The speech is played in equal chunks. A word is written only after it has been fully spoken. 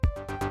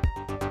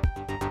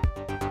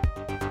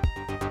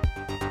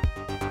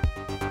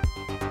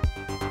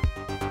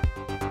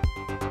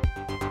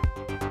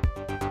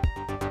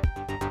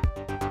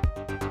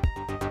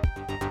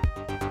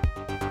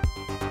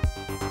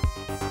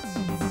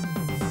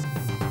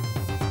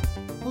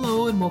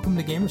Hello and welcome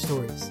to Gamer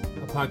Stories,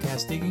 a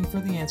podcast digging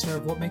for the answer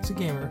of what makes a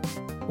gamer,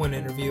 one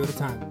interview at a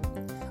time.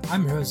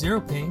 I'm your host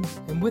Zero Ping,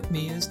 and with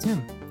me is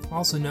Tim,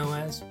 also known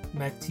as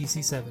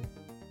MacTC7.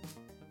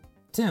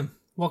 Tim,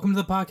 welcome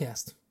to the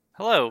podcast.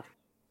 Hello.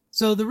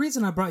 So the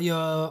reason I brought you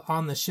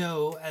on the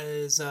show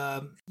is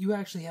you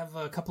actually have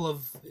a couple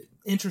of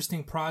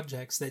interesting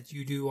projects that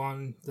you do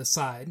on the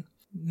side.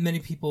 Many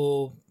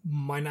people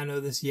might not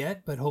know this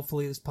yet, but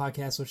hopefully this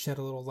podcast will shed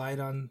a little light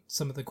on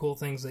some of the cool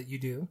things that you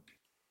do.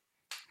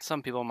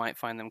 Some people might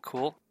find them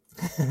cool.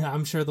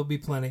 I'm sure there'll be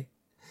plenty.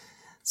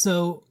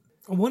 So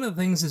one of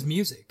the things is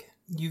music.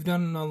 You've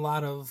done a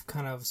lot of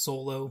kind of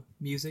solo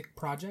music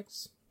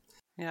projects.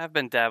 Yeah, I've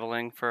been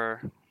dabbling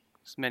for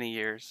many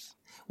years.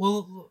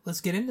 Well,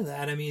 let's get into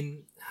that. I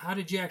mean, how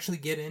did you actually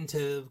get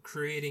into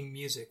creating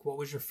music? What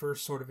was your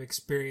first sort of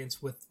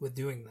experience with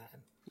doing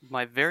that?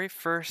 My very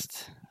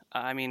first,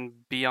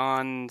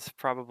 beyond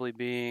probably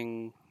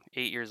being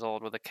 8 years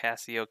old with a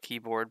Casio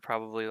keyboard,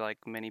 probably like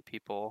many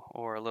people,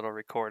 or a little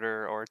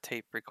recorder or a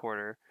tape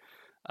recorder,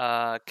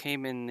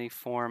 came in the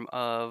form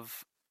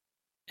of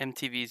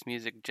MTV's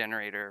Music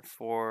Generator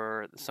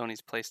for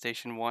Sony's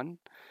PlayStation 1.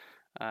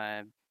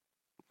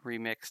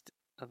 Remixed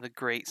the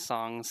great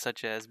songs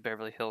such as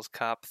Beverly Hills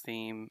Cop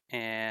theme,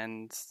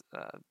 and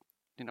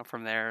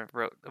from there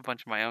wrote a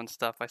bunch of my own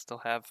stuff. I still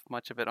have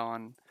much of it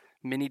on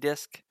mini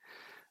disc,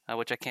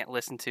 which I can't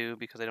listen to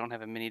because I don't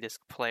have a mini disc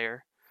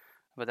player.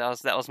 But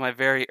that was my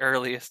very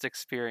earliest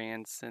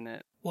experience in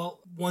it. Well,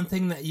 one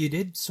thing that you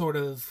did sort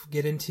of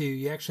get into,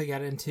 you actually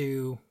got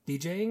into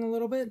DJing a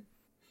little bit?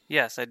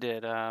 Yes, I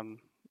did.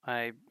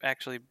 I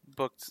actually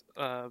booked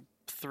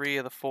 3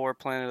 of the 4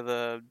 Planet of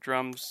the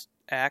Drums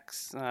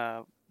acts.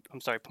 Planet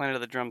of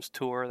the Drums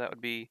tour. That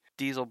would be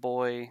Diesel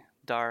Boy,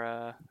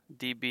 Dara,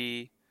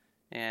 DB,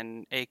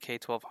 and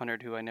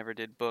AK-1200, who I never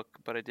did book,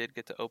 but I did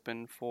get to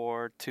open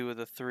for 2 of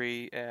the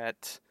 3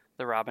 at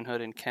the Robin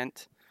Hood in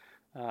Kent.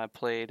 I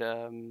played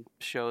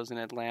shows in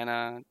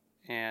Atlanta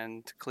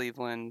and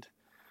Cleveland,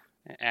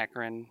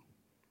 Akron,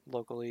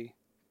 locally,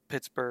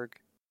 Pittsburgh,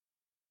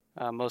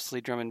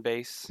 mostly drum and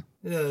bass.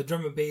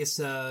 Drum and bass,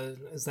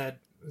 is that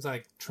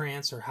like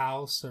trance or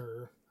house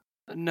or?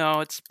 No,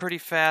 it's pretty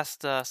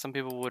fast. Some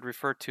people would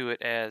refer to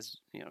it as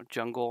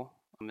jungle.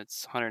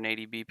 It's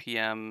 180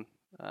 BPM,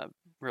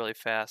 really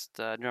fast.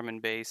 Drum and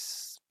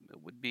bass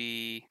would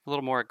be a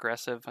little more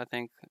aggressive, I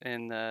think,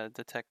 in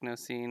the techno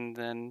scene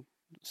than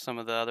some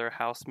of the other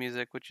house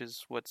music, which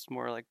is what's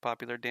more like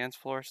popular dance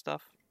floor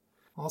stuff.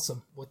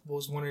 Awesome. What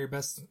was one of your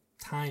best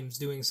times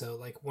doing so?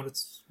 Like,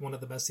 what's one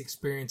of the best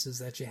experiences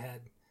that you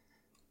had?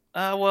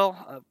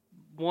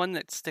 One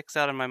that sticks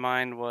out in my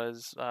mind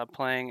was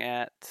playing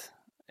at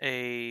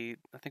I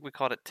think we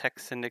called it Tech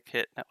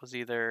Syndicate. It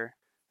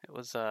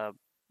was a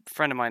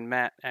friend of mine,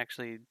 Matt,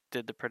 actually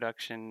did the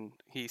production.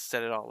 He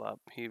set it all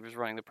up. He was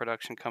running the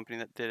production company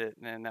that did it,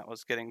 and that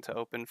was getting to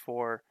open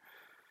for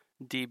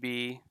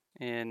DB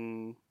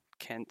in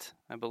Kent,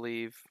 I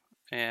believe,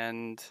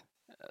 and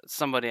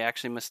somebody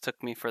actually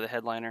mistook me for the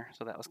headliner,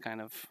 so that was kind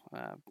of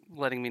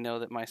letting me know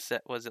that my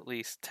set was at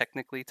least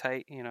technically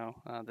tight,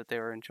 that they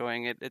were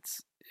enjoying it.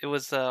 It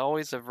was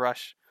always a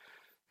rush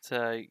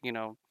to,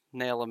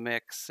 nail a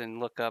mix and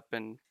look up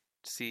and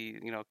see,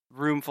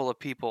 room full of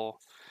people,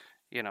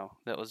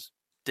 that was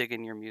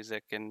digging your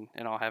music and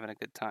all having a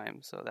good time.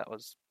 So that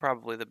was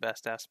probably the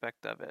best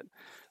aspect of it.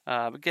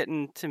 But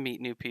getting to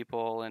meet new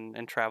people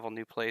and travel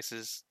new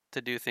places to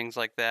do things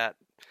like that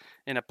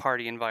in a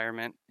party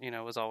environment,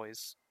 was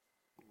always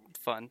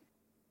fun.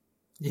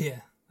 Yeah,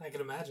 I can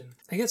imagine.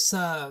 I guess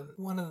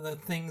one of the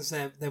things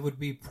that would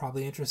be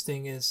probably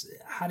interesting is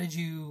how did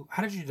you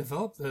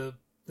develop the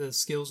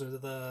skills or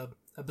the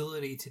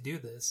ability to do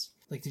this?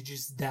 Like, did you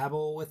just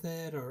dabble with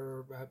it,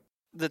 or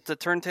the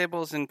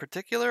turntables in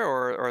particular,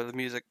 or the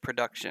music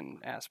production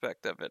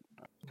aspect of it?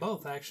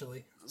 Both,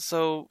 actually.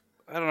 So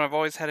I don't know. I've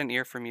always had an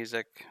ear for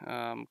music.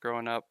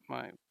 Growing up,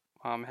 my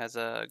mom has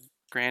a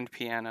grand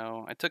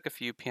piano. I took a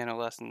few piano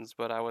lessons,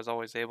 but I was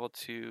always able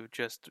to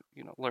just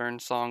learn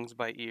songs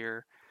by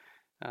ear,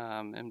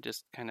 and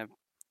just kind of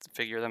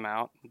figure them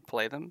out and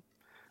play them.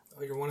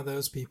 Oh, you're one of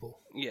those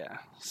people. Yeah.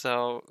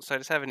 So I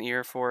just have an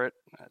ear for it.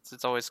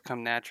 It's always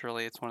come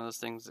naturally. It's one of those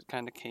things that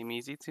kind of came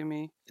easy to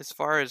me. As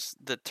far as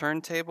the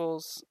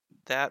turntables,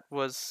 that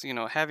was,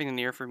 having an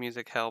ear for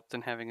music helped,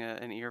 and having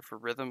an ear for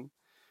rhythm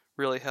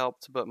really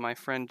helped. But my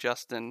friend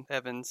Justin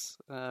Evans,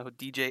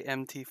 DJ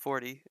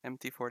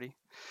MT40,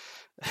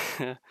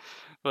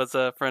 was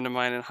a friend of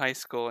mine in high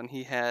school, and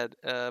he had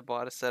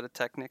bought a set of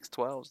Technics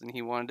 12s, and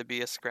he wanted to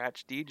be a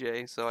scratch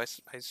DJ. So I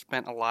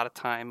spent a lot of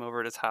time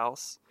over at his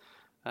house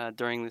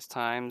during these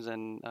times,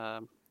 and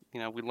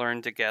we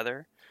learned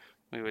together.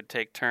 We would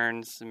take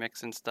turns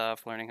mixing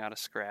stuff, learning how to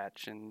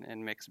scratch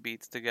and mix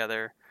beats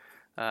together.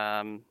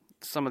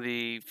 Some of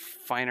the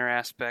finer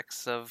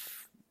aspects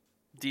of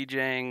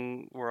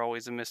DJing were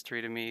always a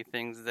mystery to me.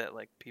 Things that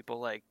like people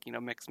like,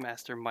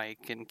 Mixmaster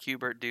Mike and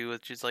Qbert do,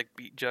 which is like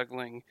beat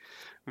juggling,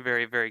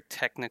 very, very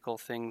technical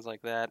things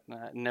like that.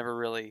 Never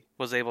really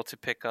was able to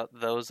pick up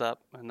those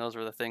up, and those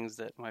were the things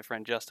that my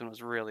friend Justin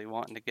was really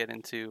wanting to get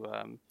into.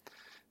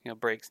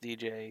 Breaks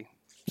DJ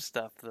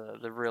stuff,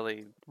 the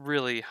really,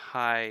 really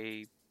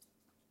high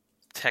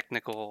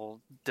technical,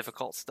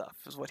 difficult stuff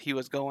is what he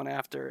was going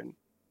after, and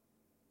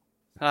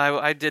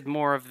I did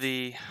more of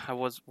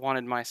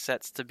wanted my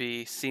sets to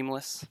be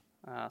seamless,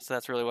 so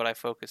that's really what I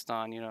focused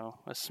on,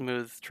 a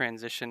smooth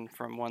transition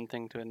from one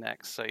thing to the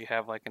next. So you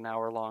have like an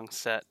hour-long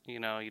set, you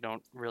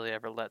don't really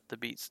ever let the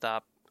beat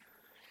stop,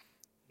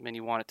 and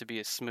you want it to be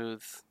as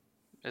smooth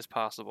as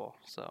possible.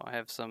 So I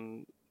have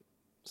some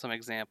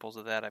examples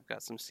of that. I've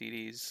got some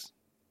CDs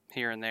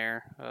here and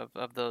there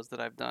of those that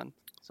I've done.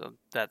 So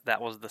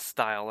that was the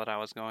style that I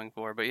was going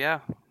for. But yeah,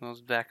 it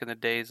was back in the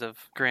days of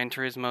Gran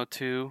Turismo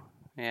 2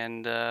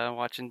 and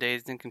watching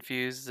Dazed and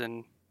Confused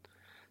and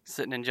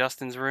sitting in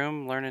Justin's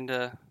room learning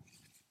to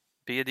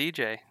be a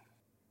DJ.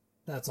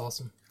 That's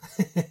awesome.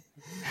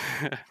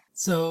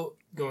 So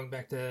going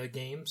back to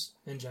games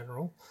in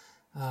general,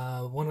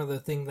 one other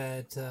thing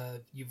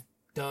that you've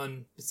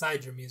done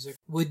besides your music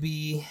would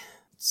be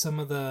some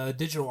of the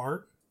digital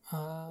art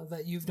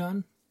that you've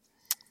done.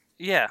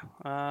 Yeah,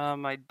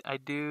 I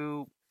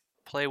do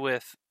play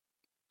with.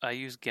 I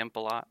use GIMP a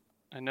lot.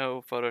 I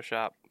know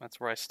Photoshop. That's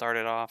where I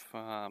started off,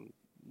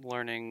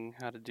 learning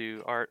how to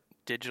do art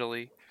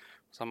digitally. It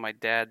was on my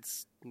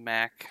dad's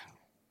Mac.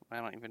 I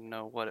don't even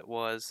know what it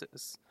was. It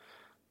was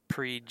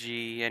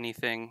pre-G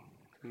anything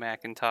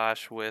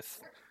Macintosh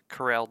with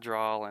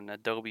CorelDRAW and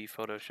Adobe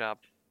Photoshop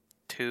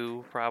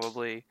 2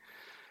 probably.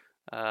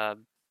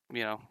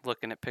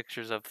 Looking at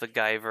pictures of the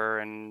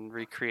Guyver and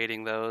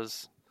recreating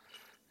those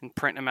and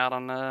printing them out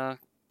on a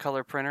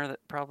color printer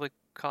that probably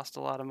cost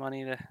a lot of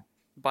money to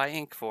buy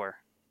ink for.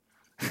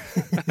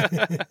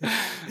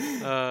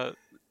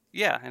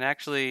 Yeah, and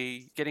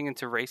actually getting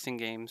into racing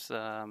games,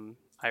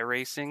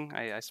 iRacing.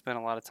 I spent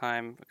a lot of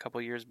time a couple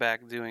years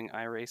back doing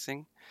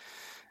iRacing,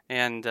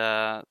 and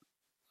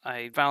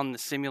I found the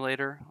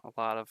simulator a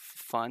lot of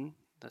fun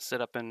to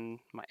sit up in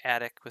my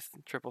attic with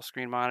triple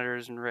screen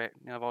monitors, and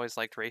I've always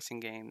liked racing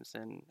games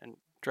and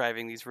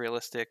driving these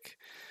realistic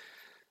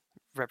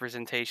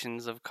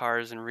representations of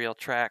cars and real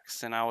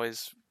tracks, and I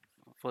always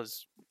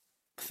was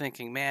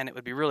thinking, man, it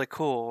would be really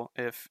cool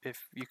if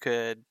you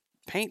could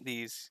paint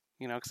these,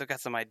 because I've got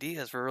some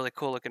ideas for really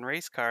cool looking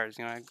race cars.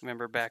 I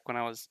remember back when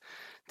I was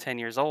 10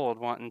 years old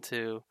wanting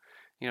to,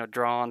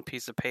 draw on a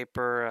piece of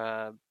paper,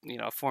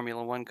 a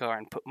Formula One car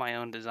and put my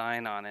own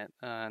design on it.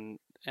 And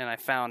I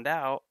found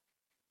out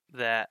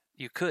that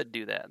you could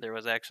do that. There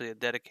was actually a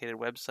dedicated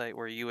website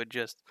where you would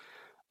just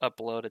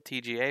upload a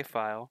TGA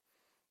file.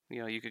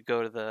 You could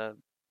go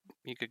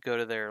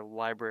to their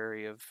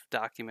library of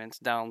documents,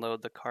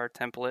 download the car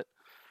template,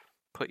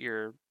 put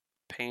your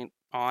paint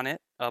on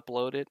it,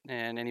 upload it,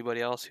 and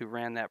anybody else who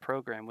ran that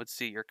program would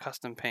see your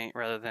custom paint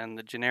rather than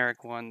the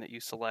generic one that you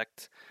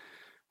select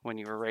when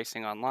you were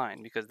racing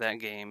online, because that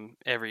game,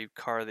 every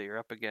car that you're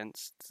up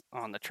against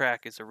on the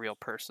track is a real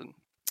person.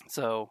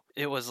 So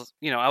it was,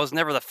 I was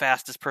never the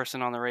fastest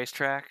person on the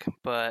racetrack,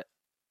 but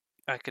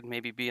I could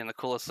maybe be in the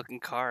coolest looking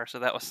car, so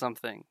that was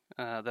something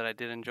that I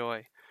did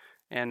enjoy.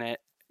 And it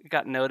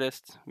got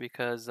noticed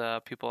because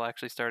people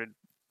actually started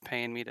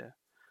paying me to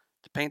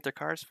paint their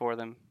cars for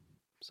them.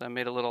 So I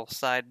made a little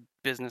side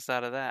business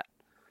out of that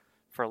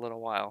for a little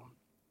while.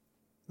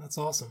 That's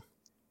awesome.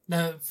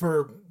 Now,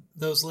 for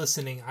those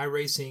listening,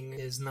 iRacing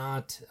is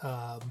not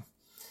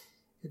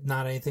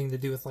anything to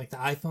do with like the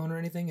iPhone or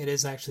anything. It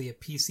is actually a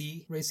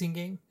PC racing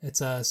game.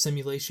 It's a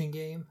simulation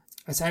game.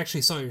 I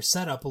actually saw your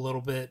setup a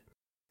little bit.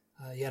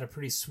 You had a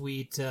pretty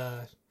sweet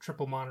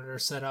triple monitor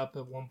setup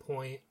at one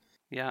point.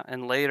 Yeah,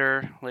 and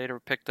later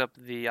picked up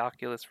the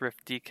Oculus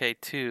Rift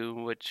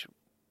DK2, which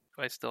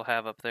I still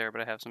have up there,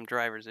 but I have some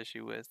driver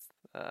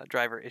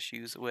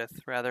issues with,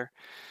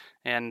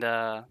 and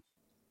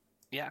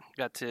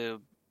got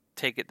to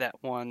take it that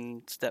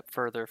one step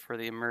further for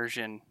the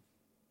immersion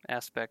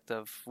aspect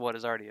of what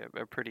is already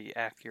a pretty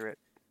accurate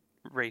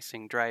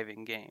racing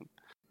driving game.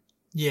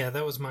 Yeah,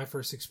 that was my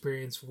first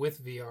experience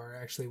with VR,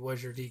 actually,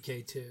 was your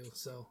DK2,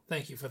 so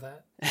thank you for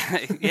that.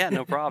 Yeah,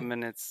 no problem.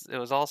 And it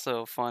was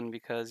also fun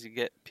because you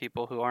get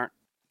people who aren't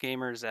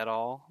gamers at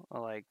all,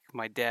 like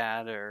my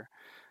dad or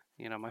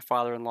my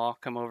father-in-law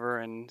come over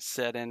and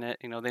sit in it.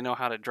 They know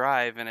how to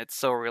drive, and it's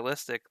so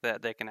realistic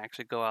that they can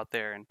actually go out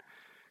there and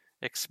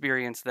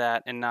experience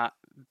that and not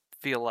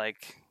feel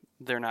like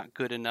they're not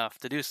good enough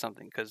to do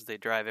something because they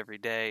drive every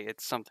day.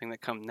 It's something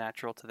that comes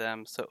natural to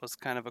them. So it was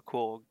kind of a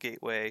cool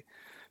gateway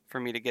for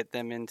me to get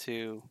them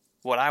into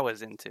what I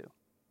was into.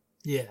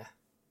 Yeah,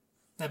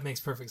 that makes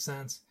perfect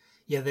sense.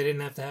 Yeah, they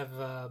didn't have to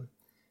have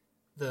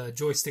the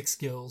joystick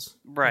skills.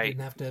 Right. They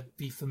didn't have to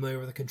be familiar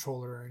with a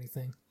controller or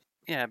anything.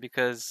 Yeah,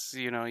 because,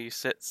 you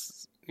sit,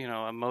 a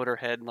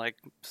motorhead like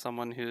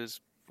someone who's,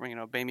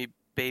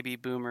 baby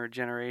boomer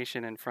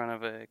generation in front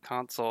of a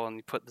console, and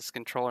you put this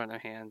controller in their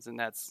hands, and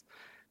that's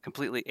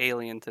completely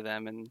alien to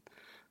them, and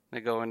they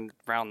go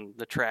around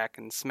the track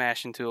and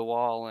smash into a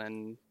wall,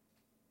 and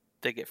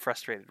they get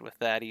frustrated with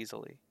that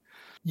easily.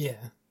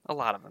 Yeah. A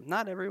lot of them,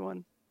 not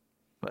everyone,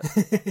 but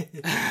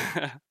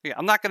yeah,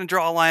 I'm not going to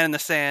draw a line in the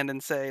sand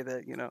and say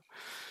that,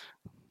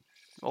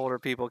 older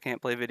people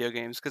can't play video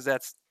games, because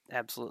that's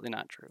absolutely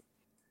not true.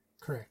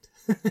 Correct.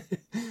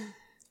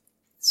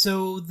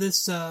 So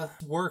this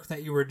work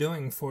that you were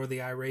doing for the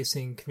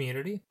iRacing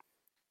community,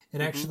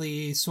 it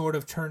actually sort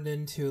of turned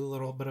into a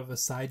little bit of a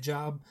side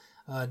job,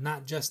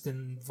 not just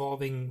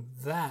involving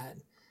that,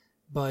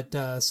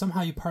 but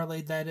somehow you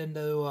parlayed that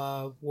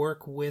into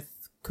work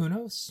with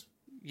Kunos?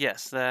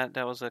 Yes, that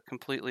was a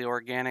completely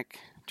organic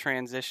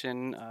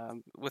transition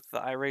with the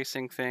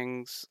iRacing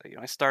things.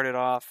 I started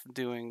off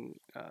doing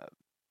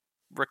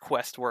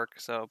request work,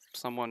 so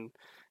someone,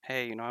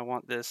 hey, I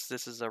want this.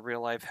 This is a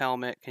real life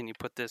helmet. Can you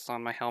put this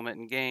on my helmet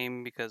in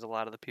game? Because a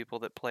lot of the people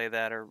that play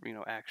that are,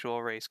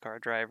 actual race car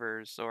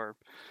drivers, or,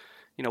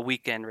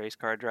 weekend race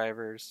car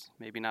drivers,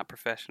 maybe not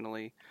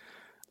professionally.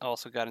 I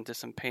also got into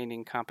some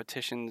painting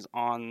competitions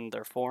on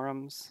their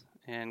forums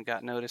and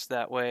got noticed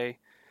that way.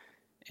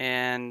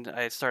 And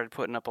I started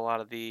putting up a lot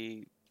of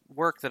the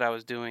work that I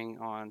was doing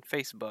on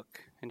Facebook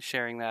and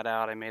sharing that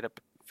out. I made a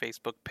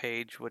Facebook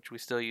page, which we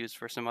still use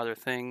for some other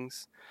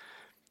things,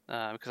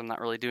 because I'm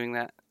not really doing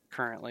that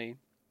currently.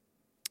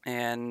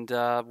 And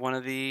one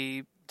of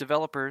the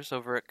developers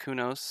over at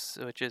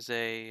Kunos, which is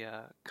a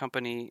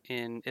company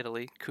in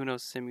Italy,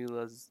 Kunos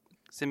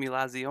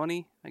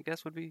Simulazioni, I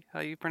guess would be how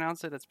you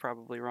pronounce it. That's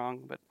probably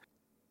wrong, but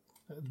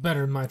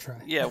better than my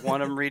try. Yeah,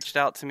 one of them reached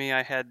out to me.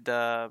 I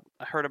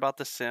heard about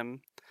the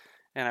sim,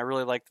 and I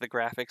really liked the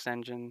graphics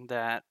engine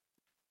that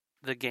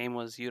the game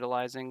was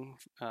utilizing.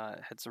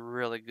 It had some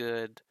really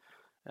good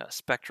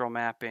spectral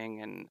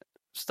mapping and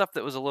stuff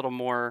that was a little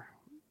more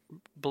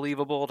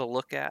believable to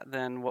look at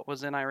than what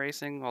was in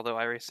iRacing, although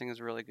iRacing is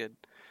a really good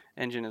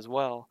engine as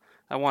well.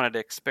 I wanted to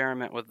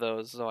experiment with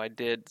those, so I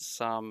did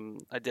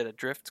a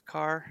drift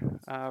car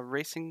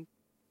racing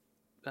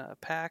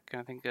pack.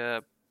 I think they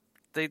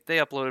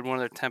uploaded one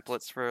of their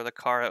templates for the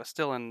car. It was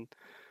still in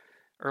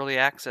early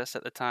access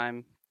at the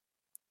time,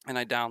 and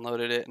I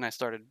downloaded it and I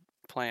started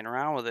playing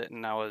around with it,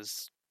 and I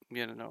was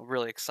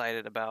really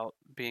excited about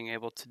being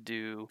able to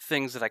do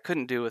things that I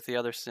couldn't do with the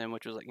other sim,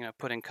 which was like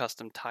putting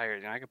custom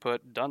tires. I could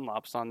put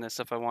Dunlops on this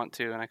if I want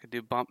to, and I could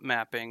do bump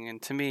mapping.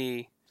 And to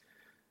me,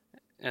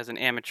 as an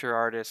amateur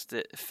artist,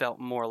 it felt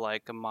more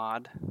like a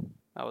mod.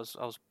 I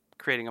was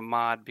creating a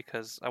mod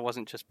because I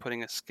wasn't just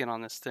putting a skin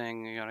on this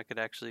thing. I could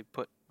actually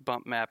put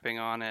bump mapping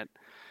on it,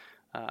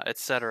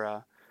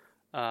 etc.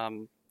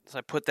 So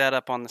I put that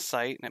up on the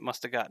site, and it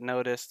must have got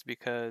noticed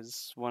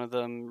because one of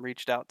them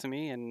reached out to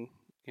me and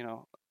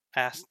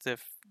asked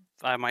if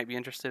I might be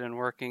interested in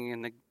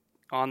working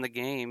on the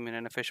game in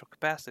an official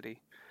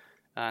capacity.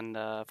 And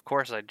of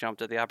course, I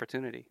jumped at the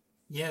opportunity.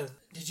 Yeah.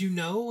 Did you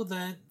know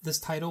that this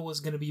title was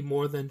going to be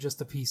more than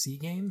just a PC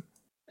game?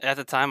 At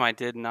the time, I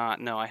did not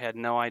know. I had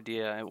no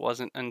idea. It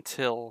wasn't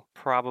until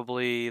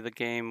probably the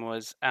game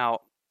was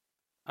out.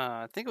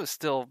 I think it was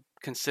still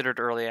considered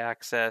early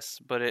access,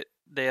 but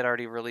they had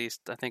already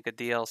released, I think, a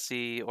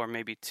DLC or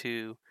maybe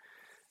two,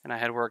 and I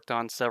had worked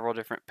on several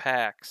different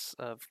packs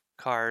of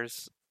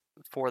cars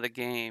for the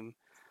game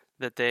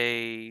that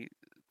they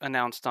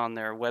announced on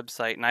their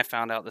website, and I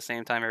found out at the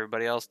same time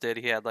everybody else did.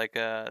 He had like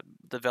a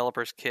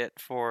developer's kit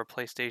for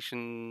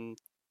PlayStation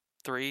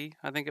 3,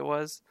 I think it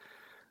was.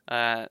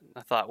 I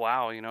thought,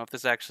 wow, if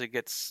this actually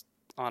gets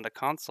onto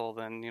console,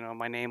 then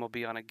my name will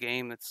be on a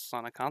game that's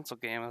on a console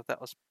game. I thought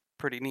that was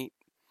pretty neat.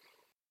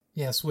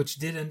 Yes, which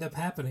did end up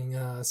happening.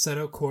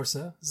 Assetto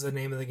Corsa is the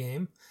name of the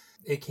game.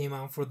 It came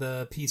out for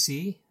the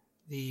PC,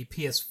 the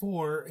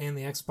PS4, and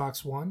the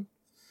Xbox One.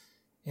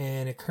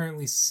 And it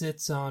currently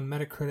sits on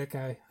Metacritic.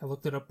 I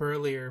looked it up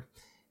earlier.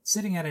 It's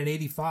sitting at an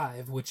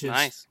 85, which is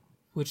nice.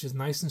 Which is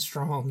nice and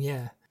strong,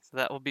 yeah. So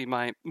that will be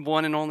my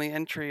one and only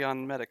entry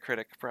on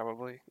Metacritic,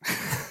 probably.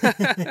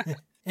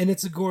 And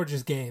it's a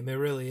gorgeous game. It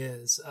really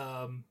is.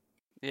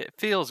 It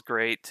feels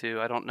great too.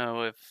 I don't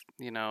know if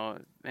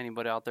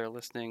anybody out there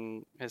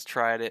listening has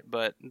tried it,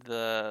 but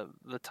the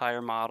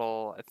tire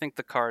model, I think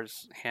the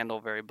cars handle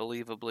very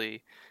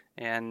believably,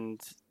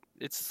 and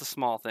it's the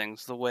small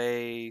things, the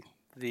way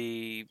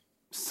the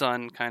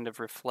sun kind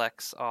of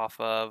reflects off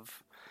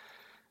of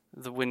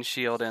the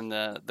windshield and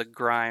the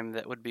grime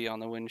that would be on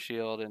the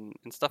windshield and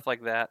stuff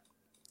like that,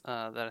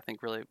 that I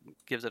think really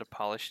gives it a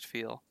polished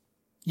feel.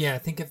 Yeah, I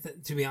think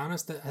to be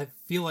honest, I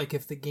feel like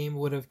if the game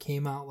would have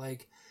came out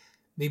like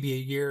maybe a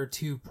year or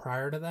two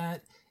prior to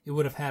that, it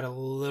would have had a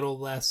little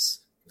less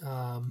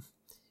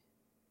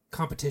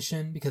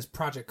competition, because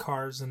Project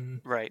Cars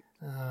and right.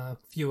 A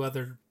few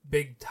other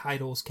big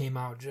titles came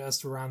out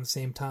just around the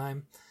same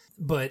time.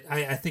 But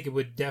I think it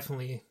would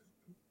definitely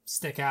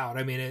stick out.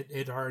 I mean,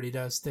 it already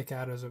does stick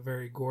out as a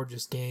very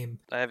gorgeous game.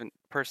 I haven't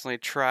personally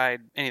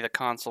tried any of the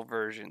console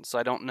versions, so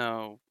I don't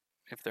know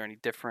if they're any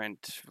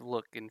different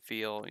look and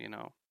feel,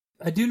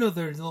 I do know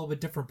they're a little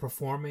bit different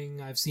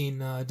performing. I've seen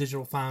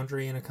Digital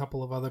Foundry and a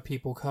couple of other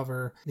people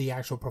cover the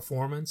actual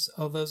performance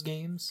of those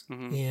games.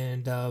 Mm-hmm.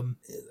 And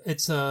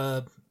it's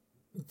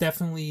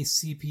definitely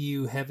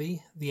CPU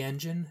heavy, the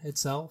engine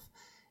itself.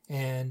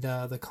 And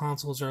the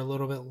consoles are a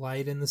little bit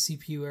light in the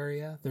CPU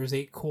area. There's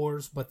 8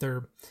 cores, but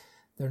they're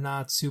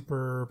not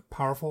super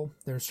powerful.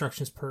 Their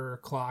instructions per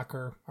clock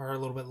are a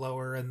little bit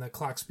lower, and the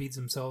clock speeds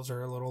themselves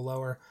are a little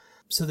lower.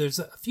 So there's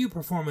a few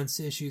performance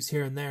issues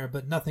here and there,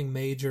 but nothing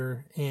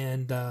major.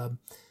 And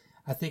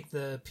I think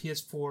the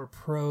PS4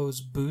 Pro's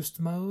boost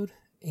mode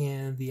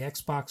and the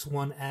Xbox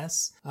One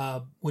S,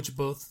 which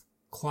both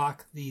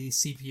clock the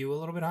CPU a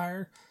little bit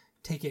higher,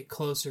 take it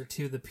closer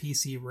to the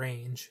PC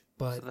range.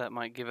 But so that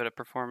might give it a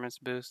performance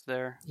boost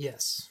there.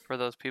 Yes. For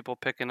those people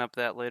picking up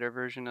that later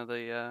version of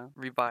the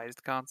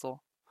revised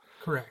console.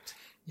 Correct.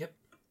 Yep.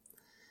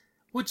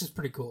 Which is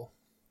pretty cool.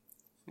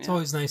 It's Yeah.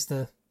 always nice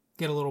to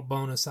get a little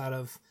bonus out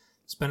of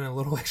spending a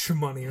little extra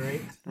money,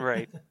 right?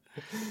 Right.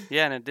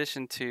 Yeah, in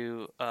addition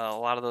to a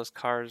lot of those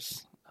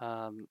cars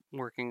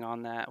working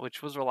on that,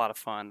 which was a lot of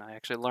fun. I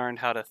actually learned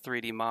how to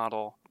 3D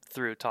model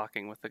through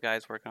talking with the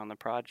guys working on the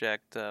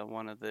project.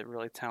 One of the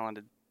really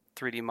talented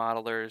 3D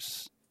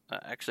modelers,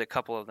 actually a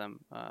couple of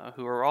them,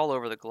 who are all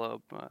over the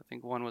globe. I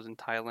think one was in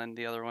Thailand,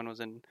 the other one was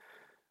in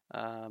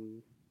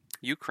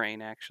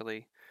Ukraine,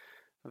 actually.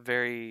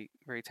 Very,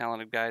 very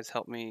talented guys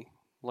helped me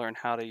learn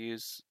how to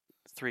use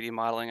 3D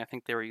modeling. I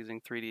think they were using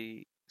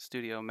 3D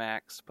Studio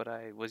Max, but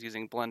I was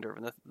using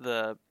Blender.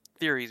 The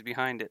theories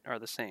behind it are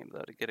the same,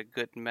 though, to get a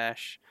good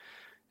mesh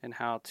and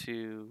how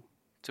to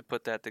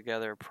put that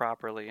together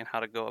properly and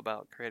how to go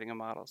about creating a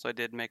model. So I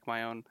did make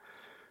my own,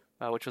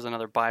 which was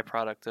another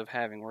byproduct of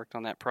having worked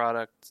on that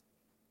product,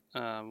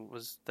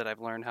 was that I've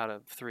learned how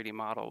to 3D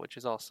model, which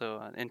is also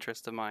an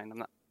interest of mine. I'm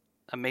not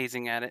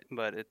amazing at it,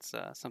 but it's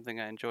something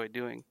I enjoy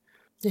doing.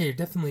 Yeah, you're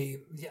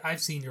definitely... I've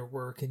seen your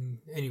work, and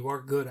you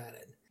are good at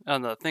it.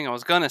 The thing I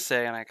was going to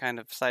say, and I kind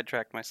of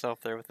sidetracked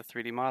myself there with the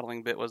 3D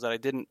modeling bit, was that I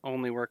didn't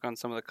only work on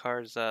some of the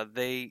cars.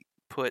 They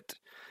put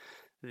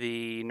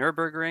the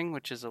Nürburgring,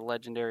 which is a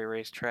legendary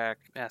racetrack,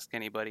 ask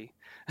anybody.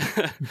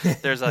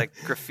 There's like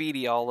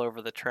graffiti all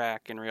over the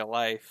track in real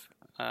life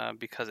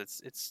because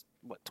it's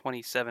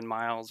 27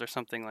 miles or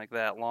something like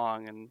that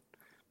long, and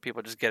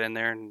people just get in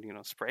there and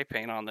spray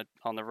paint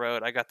on the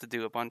road. I got to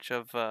do a bunch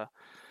of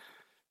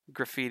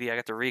graffiti. I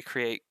got to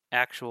recreate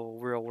actual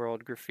real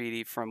world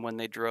graffiti from when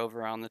they drove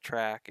around the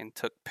track and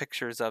took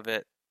pictures of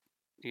it.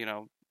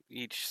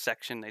 Each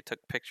section they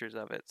took pictures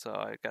of it, so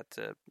I got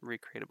to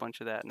recreate a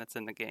bunch of that, and it's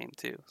in the game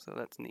too, so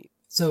that's neat.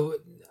 So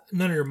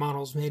none of your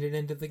models made it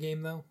into the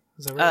game, though?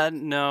 Is that right?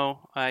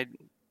 No, I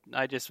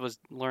just was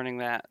learning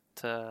that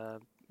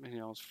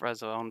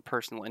as a own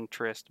personal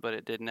interest, but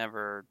it did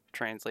never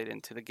translate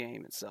into the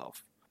game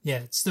itself. Yeah,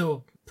 it's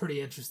still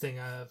pretty interesting.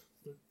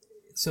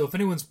 So if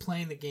anyone's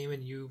playing the game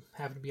and you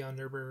happen to be on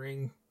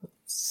Nürburgring,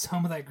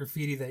 some of that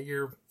graffiti that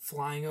you're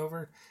flying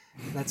over,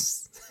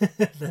 that's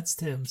that's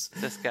Tim's.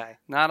 This guy.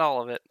 Not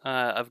all of it.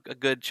 A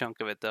good chunk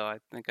of it, though. I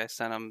think I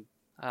sent him,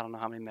 I don't know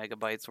how many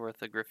megabytes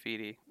worth of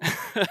graffiti.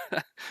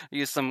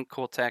 Use some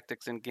cool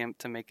tactics in GIMP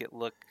to make it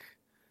look,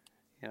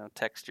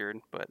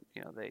 textured, but,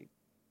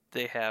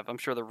 they have, I'm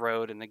sure the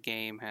road in the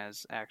game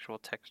has actual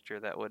texture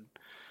that would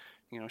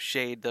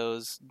shade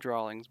those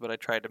drawings, but I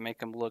tried to make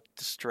them look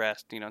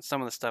distressed.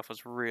 Some of the stuff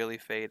was really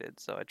faded,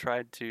 so I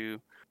tried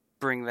to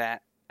bring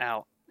that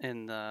out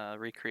in the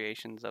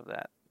recreations of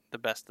that the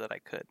best that I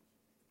could.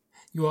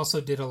 You also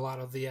did a lot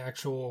of the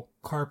actual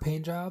car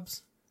paint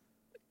jobs?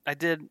 I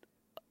did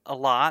a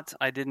lot.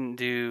 I don't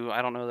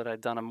know that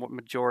I've done a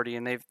majority,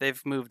 and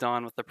they've moved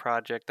on with the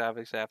project,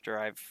 obviously, after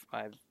I've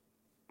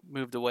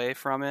moved away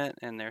from it,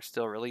 and they're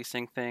still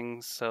releasing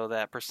things, so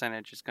that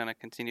percentage is going to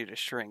continue to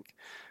shrink.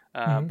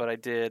 But I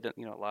did,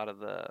 a lot of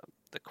the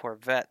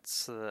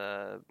Corvettes,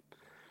 the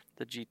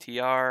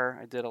GTR.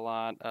 I did a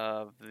lot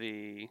of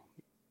the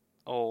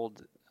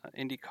old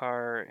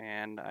IndyCar,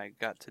 and I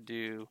got to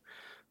do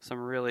some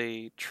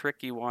really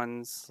tricky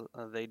ones.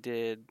 They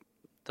did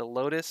the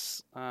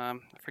Lotus. I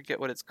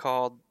forget what it's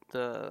called.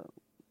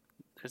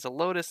 There's a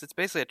Lotus. It's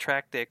basically a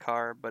track day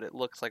car, but it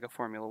looks like a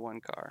Formula One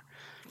car.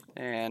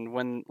 And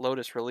when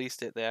Lotus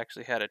released it, they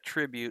actually had a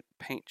tribute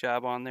paint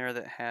job on there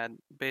that had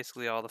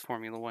basically all the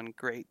Formula One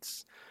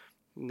greats'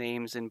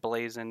 names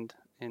emblazoned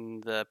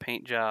in the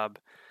paint job,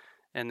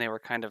 and they were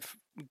kind of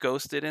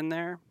ghosted in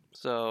there.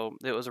 So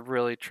it was a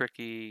really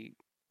tricky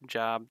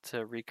job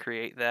to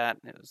recreate that.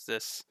 It was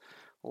this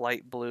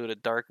light blue to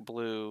dark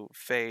blue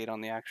fade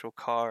on the actual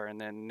car,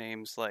 and then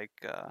names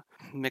like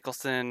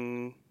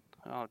Mickelson.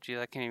 Oh, gee,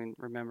 I can't even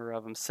remember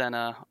of them.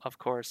 Senna, of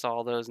course,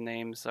 all those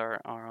names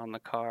are on the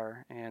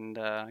car, and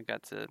I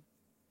got to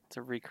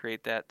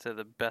recreate that to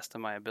the best of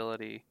my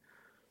ability,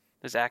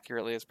 as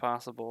accurately as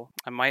possible.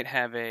 I might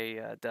have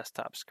a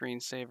desktop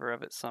screensaver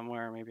of it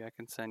somewhere. Maybe I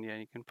can send you.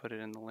 You can put it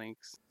in the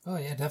links. Oh,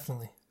 yeah,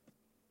 definitely.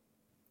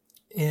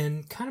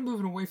 And kind of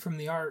moving away from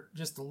the art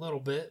just a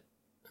little bit,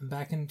 and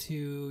back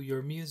into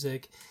your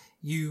music,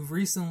 you've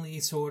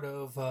recently sort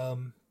of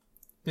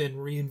been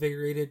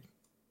reinvigorated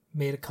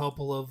made a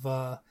couple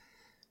of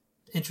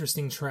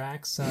interesting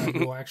tracks.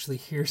 You'll actually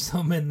hear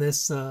some in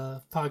this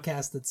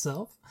podcast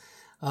itself.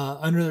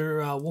 Under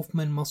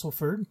Wolfman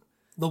Muscleford,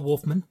 the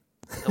Wolfman.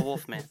 The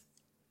Wolfman.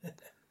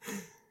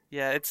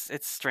 Yeah,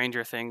 it's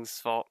Stranger Things'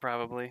 fault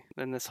probably.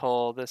 And this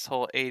whole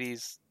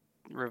 80s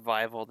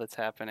revival that's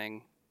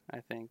happening,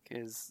 I think,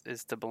 is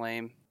to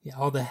blame. Yeah,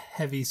 all the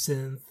heavy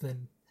synth,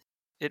 and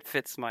it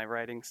fits my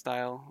writing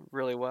style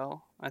really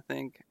well, I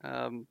think.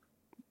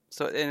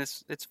 So and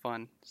it's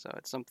fun. So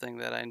it's something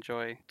that I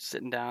enjoy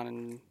sitting down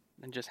and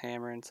just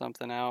hammering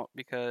something out,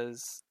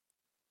 because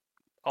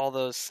all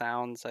those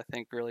sounds, I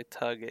think, really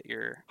tug at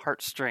your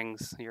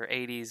heartstrings, your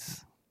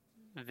 80s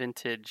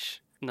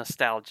vintage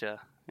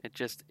nostalgia. It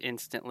just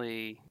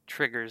instantly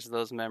triggers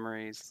those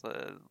memories,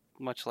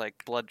 much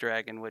like Blood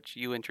Dragon, which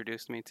you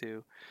introduced me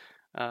to.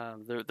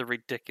 The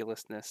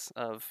ridiculousness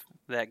of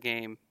that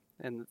game,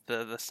 and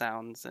the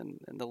sounds and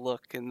the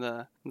look and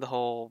the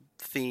whole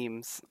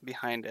themes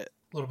behind it.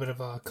 A little bit of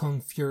a Kung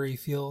Fury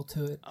feel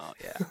to it. Oh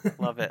yeah,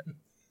 love it.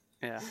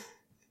 Yeah.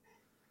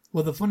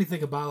 Well, the funny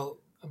thing about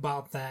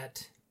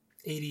that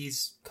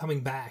 80s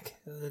coming back,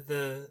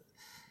 the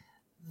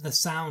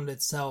sound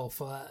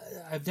itself,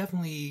 I've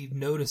definitely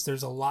noticed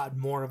there's a lot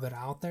more of it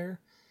out there,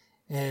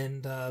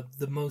 and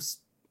the most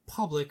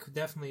public,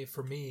 definitely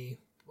for me,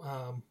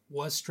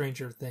 was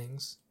Stranger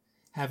Things,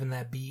 having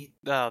that beat.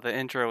 Oh, the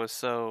intro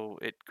was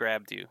it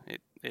grabbed you.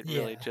 It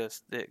really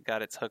it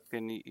got its hook,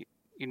 and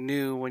you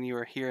knew when you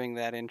were hearing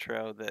that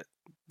intro that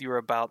you were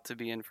about to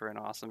be in for an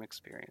awesome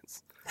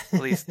experience.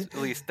 At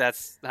least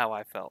that's how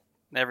I felt.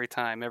 Every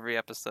time, every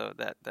episode,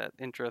 that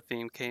intro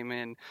theme came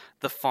in,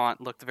 the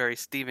font looked very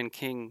Stephen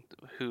King,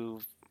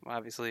 who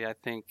obviously I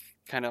think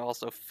kind of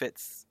also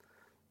fits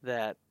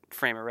that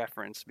frame of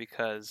reference,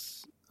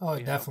 because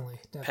definitely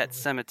Pet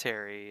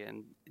Sematary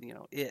and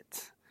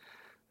It,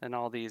 and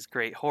all these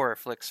great horror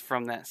flicks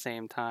from that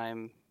same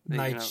time.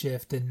 Night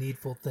Shift and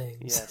Needful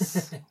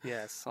Things.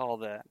 Yes, all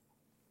that.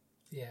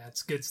 Yeah,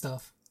 it's good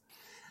stuff.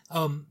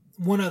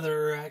 One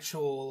other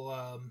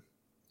actual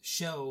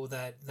show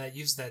that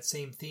used that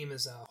same theme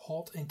is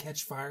Halt and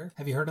Catch Fire.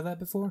 Have you heard of that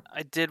before?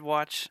 I did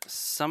watch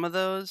some of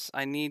those.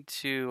 I need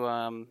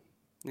to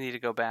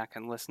go back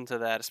and listen to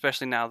that,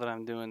 especially now that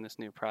I'm doing this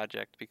new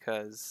project,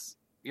 because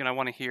I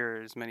want to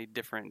hear as many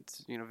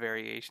different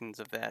variations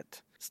of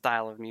that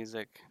style of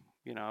music,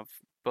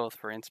 both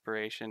for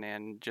inspiration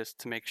and just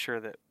to make sure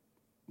that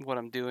what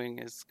I'm doing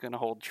is going to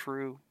hold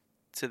true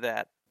to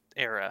that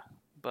era.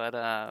 But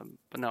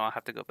no, I'll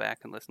have to go back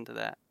and listen to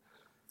that.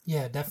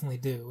 Yeah, definitely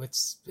do.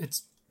 It's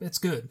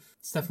good.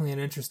 It's definitely an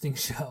interesting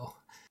show.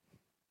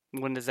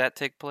 When does that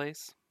take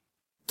place?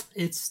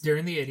 It's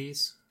during the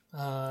 80s.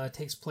 It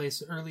takes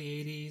place early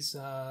 80s.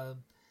 I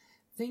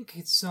think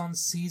it's on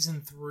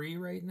season 3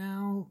 right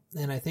now,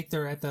 and I think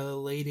they're at the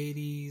late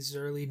 80s,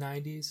 early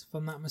 90s, if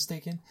I'm not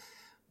mistaken.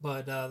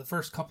 But the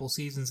first couple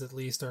seasons, at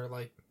least, are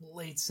like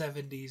late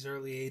 70s,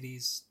 early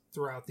 80s,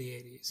 throughout the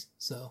 80s.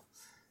 So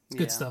it's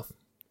good stuff.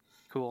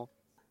 Cool.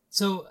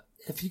 So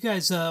if you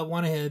guys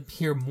want to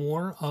hear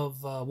more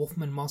of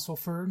Wolfman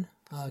Muscleford,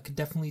 could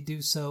definitely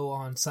do so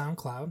on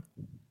SoundCloud.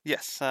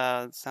 Yes,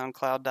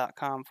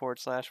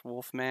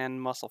 soundcloud.com/Wolfman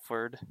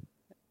Muscleford.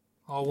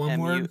 All one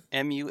word?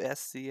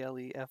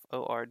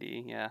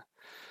 Muscleford. Yeah.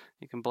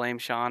 You can blame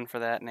Sean for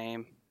that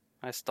name.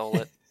 I stole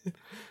it.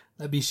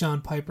 That'd be Sean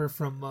Piper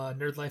from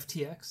Nerd Life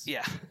TX.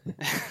 Yeah.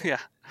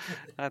 Yeah.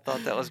 I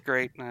thought that was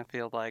great, and I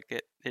feel like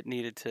it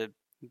needed to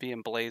be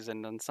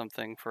emblazoned on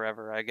something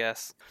forever, I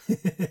guess.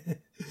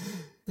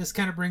 This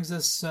kind of brings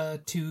us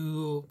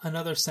to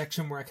another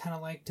section where I kind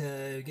of like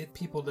to get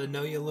people to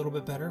know you a little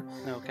bit better.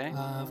 Okay.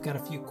 I've got a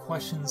few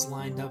questions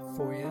lined up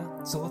for you,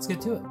 so let's get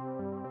to it.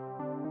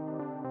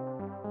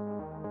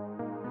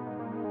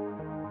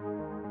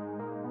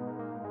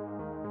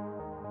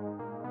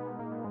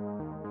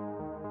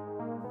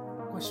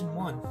 Question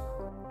 1.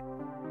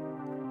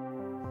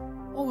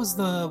 What was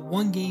the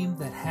one game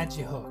that had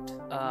you hooked?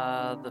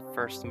 The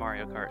first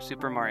Mario Kart,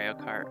 Super Mario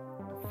Kart,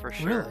 for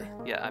sure. Really?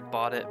 Yeah, I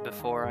bought it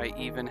before I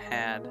even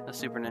had a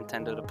Super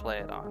Nintendo to play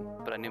it on,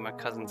 but I knew my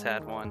cousins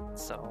had one,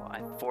 so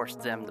I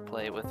forced them to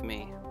play it with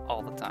me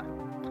all the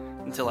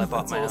time until I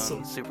bought my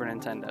own Super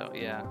Nintendo.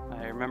 Yeah,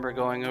 I remember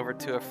going over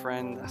to a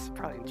friend, that's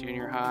probably in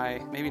junior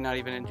high, maybe not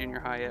even in junior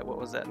high yet. What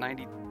was that,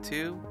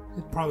 92?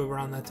 Probably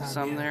around that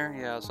time. There,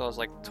 yeah. So I was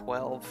like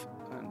 12.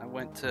 I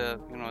went to,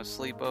 a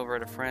sleepover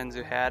at a friend's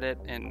who had it,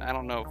 and I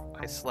don't know if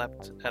I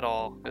slept at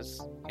all,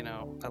 because,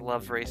 I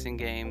love racing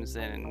games,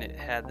 and it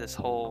had this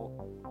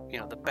whole,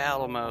 the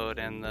battle mode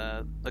and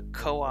the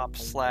co-op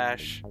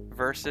 /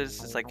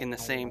 versus. It's like in the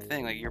same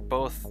thing. Like, you're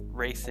both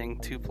racing,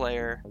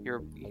 2-player.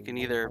 You can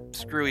either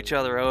screw each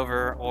other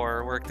over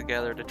or work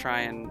together to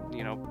try and,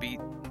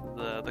 beat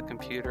the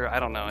computer. I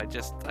don't know. I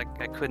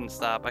couldn't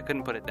stop. I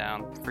couldn't put it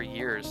down for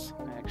years.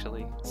 I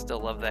actually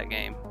still love that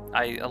game.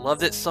 I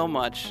loved it so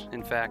much,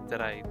 in fact,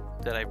 that I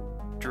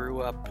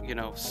drew up,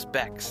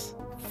 specs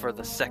for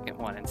the second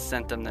one and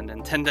sent them the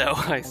Nintendo.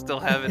 I still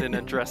have it in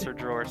a dresser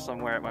drawer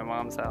somewhere at my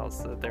mom's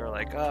house. They were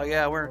like, "Oh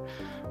yeah, we're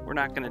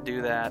not gonna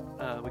do that.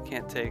 We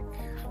can't take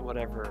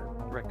whatever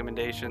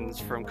recommendations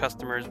from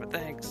customers, but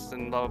thanks,"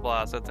 and blah blah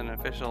blah. So it's an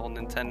official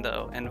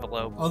Nintendo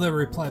envelope. Oh, they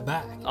reply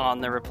back.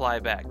 On the reply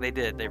back, they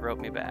did. They wrote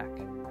me back,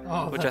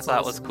 which I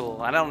thought was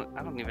cool. I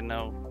don't even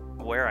know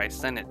where I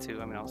sent it to.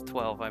 I mean, I was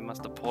 12. I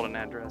must have pulled an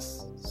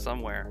address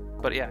somewhere.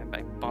 But yeah,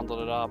 I bundled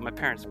it up. My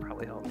parents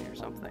probably helped me or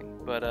something.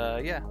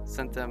 But yeah,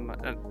 sent them.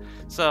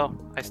 So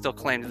I still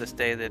claim to this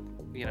day that,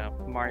 you know,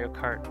 Mario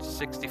Kart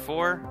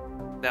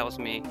 64, that was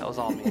me. That was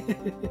all me.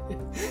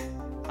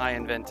 I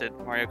invented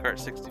Mario Kart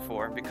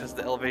 64 because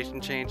the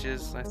elevation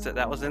changes. I said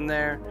that was in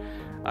there.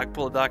 I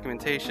pulled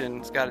documentation.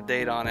 It's got a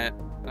date on it.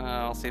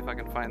 I'll see if I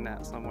can find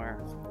that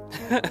somewhere.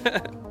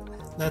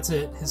 That's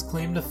it. His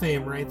claim to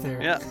fame right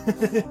there. Yeah.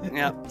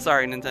 Yeah.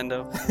 Sorry,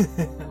 Nintendo.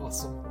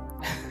 Awesome.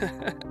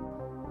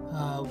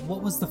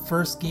 What was the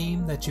first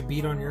game that you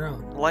beat on your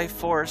own? Life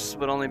Force,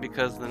 but only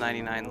because of the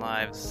 99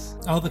 lives.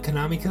 Oh, the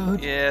Konami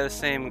code? Yeah, the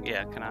same.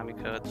 Yeah,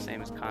 Konami code, the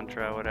same as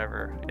Contra,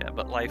 whatever. Yeah,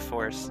 but Life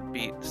Force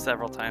beat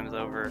several times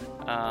over.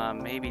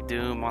 Maybe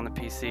Doom on the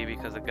PC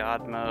because of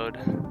God mode.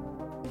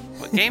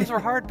 But games were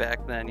hard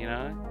back then, you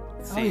know?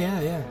 Oh,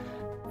 yeah.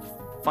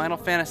 Final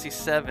Fantasy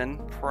VII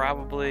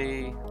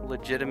probably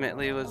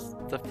legitimately was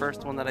the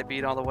first one that I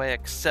beat all the way,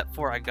 except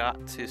for I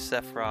got to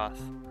Sephiroth.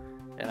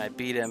 And I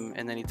beat him,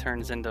 and then he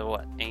turns into,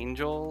 what,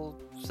 Angel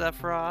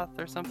Sephiroth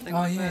or something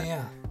like that?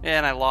 Yeah.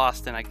 And I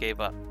lost, and I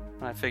gave up.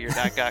 And I figured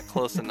I got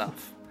close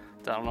enough.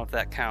 I don't know if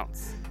that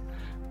counts.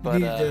 But,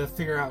 you needed to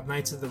figure out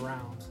Knights of the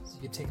Round. So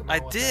you could take them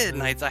out. I did,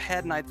 Knights. I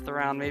had Knights of the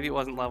Round. Maybe it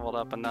wasn't leveled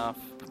up enough.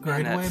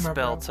 And that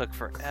spell took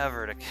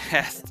forever to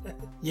cast.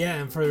 Yeah,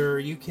 and for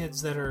you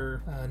kids that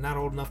are not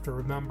old enough to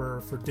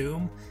remember, for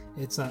Doom,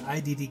 it's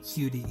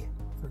IDDQD.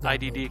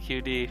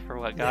 IDDQD for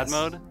what, God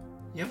mode?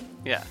 Yep.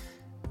 Yeah.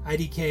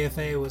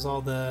 IDKFA was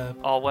all the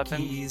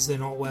weapons? keys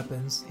and all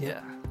weapons.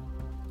 Yep.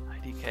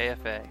 Yeah.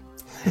 IDKFA.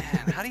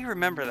 Man, how do you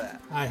remember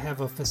that? I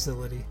have a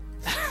facility.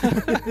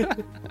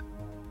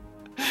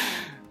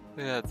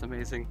 Yeah, it's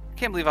amazing. I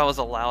can't believe I was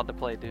allowed to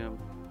play Doom.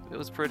 It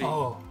was pretty.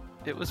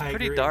 It was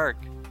pretty dark.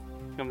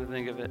 Come to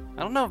think of it,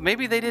 I don't know.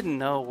 Maybe they didn't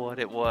know what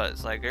it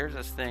was. Like, there's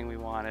this thing we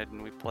wanted,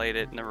 and we played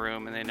it in the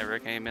room, and they never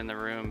came in the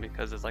room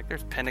because it's like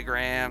there's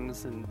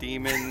pentagrams and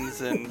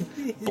demons and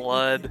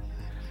blood.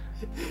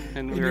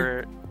 And we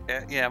were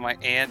at, my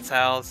aunt's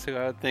house, who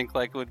I would think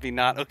like would be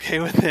not okay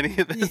with any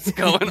of this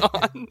going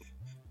on.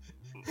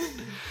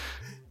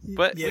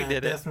 But we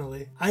did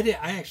definitely. I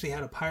actually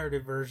had a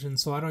pirated version,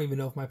 so I don't even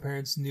know if my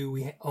parents knew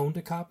we owned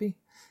a copy.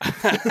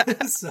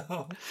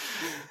 So.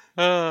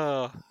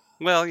 Oh.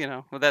 Well, you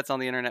know, that's on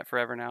the internet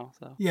forever now.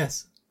 So.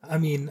 Yes. I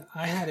mean,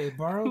 I had a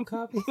borrowed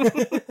copy.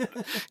 You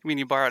mean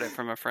you borrowed it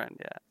from a friend,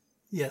 yeah?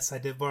 Yes, I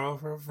did borrow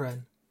from a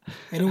friend.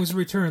 And it was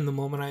returned the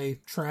moment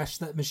I trashed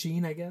that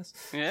machine, I guess.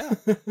 Yeah.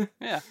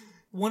 Yeah.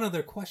 One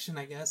other question,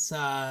 I guess.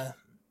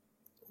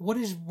 What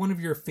is one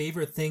of your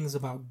favorite things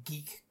about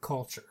geek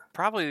culture?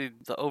 Probably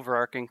the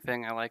overarching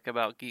thing I like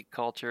about geek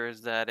culture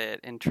is that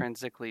it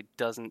intrinsically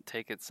doesn't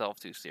take itself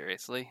too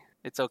seriously.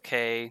 It's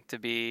okay to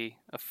be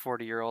a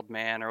 40-year-old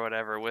man or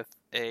whatever with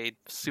a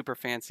super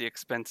fancy,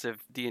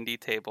 expensive D&D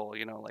table,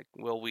 you know, like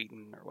Will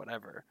Wheaton or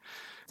whatever.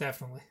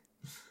 Definitely.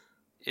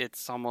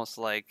 It's almost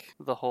like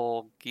the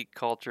whole geek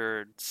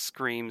culture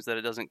screams that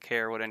it doesn't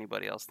care what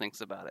anybody else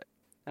thinks about it.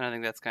 And I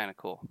think that's kind of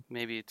cool.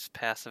 Maybe it's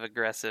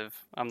passive-aggressive.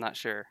 I'm not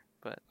sure.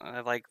 But I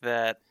like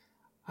that.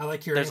 I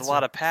like your There's answer. A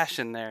lot of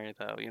passion there,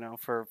 though, you know,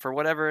 for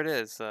whatever it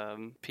is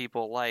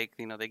people like,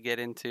 you know, they get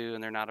into,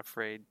 and they're not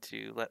afraid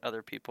to let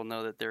other people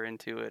know that they're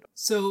into it.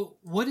 So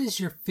what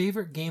is your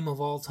favorite game of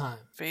all time?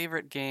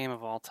 Favorite game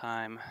of all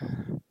time?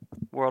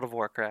 World of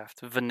Warcraft.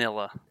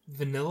 Vanilla.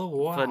 Vanilla?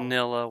 Wow.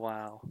 Vanilla,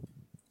 wow.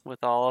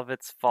 With all of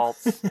its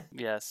faults.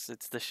 Yes,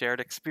 it's the shared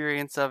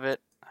experience of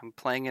it. I'm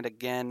playing it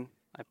again.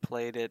 I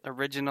played it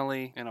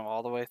originally, you know,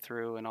 all the way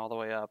through and all the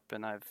way up,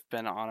 and I've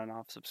been on and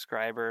off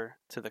subscriber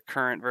to the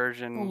current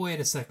version. Oh, wait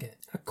a second.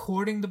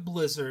 According to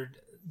Blizzard,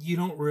 you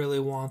don't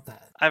really want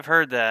that. I've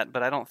heard that,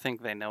 but I don't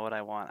think they know what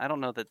I want. I don't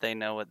know that they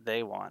know what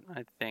they want.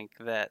 I think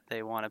that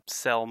they want to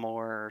sell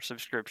more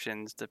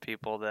subscriptions to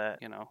people that,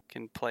 you know,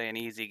 can play an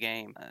easy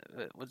game.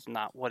 It was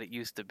not what it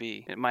used to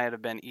be. It might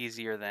have been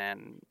easier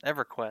than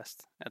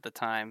EverQuest at the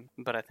time,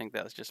 but I think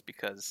that was just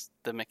because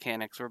the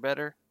mechanics were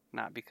better.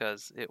 Not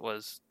because it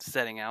was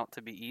setting out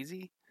to be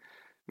easy,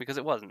 because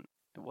it wasn't.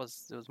 It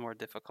was more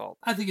difficult.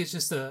 I think it's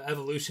just an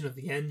evolution of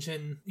the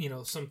engine. You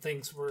know, some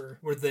things were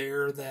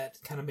there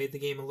that kind of made the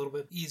game a little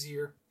bit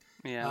easier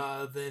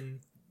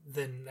than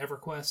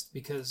EverQuest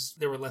because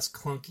they were less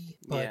clunky.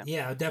 But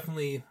yeah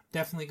definitely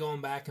going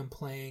back and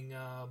playing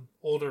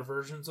older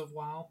versions of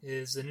WoW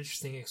is an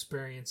interesting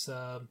experience.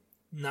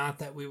 Not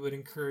that we would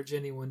encourage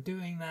anyone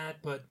doing that,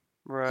 but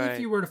Right. If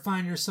you were to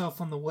find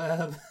yourself on the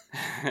web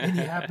and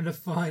you happen to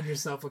find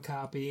yourself a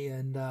copy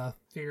and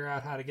figure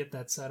out how to get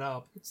that set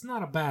up, it's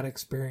not a bad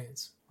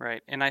experience.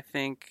 Right. And I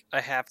think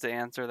I have to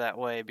answer that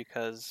way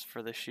because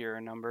for the sheer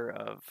number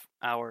of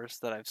hours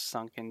that I've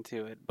sunk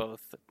into it,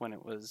 both when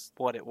it was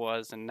what it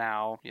was and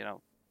now,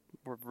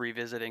 we're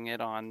revisiting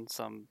it on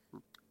some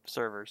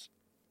servers,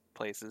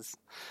 places.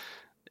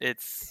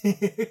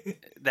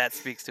 That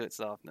speaks to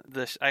itself.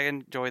 I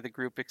enjoy the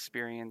group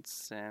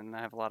experience, and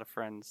I have a lot of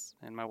friends,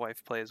 and my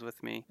wife plays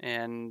with me,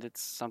 and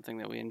it's something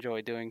that we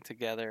enjoy doing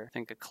together. I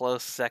think a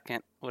close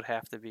second would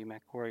have to be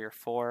MechWarrior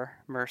 4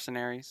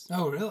 Mercenaries.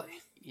 Oh,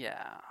 really?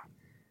 Yeah.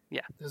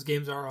 Those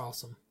games are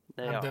awesome.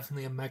 I'm are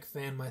definitely a mech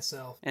fan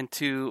myself. And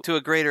to a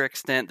greater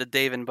extent, the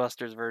Dave and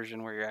Buster's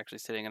version, where you're actually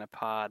sitting in a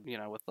pod,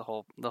 with the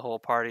whole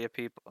party of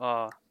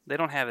people. They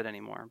don't have it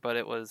anymore, but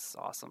it was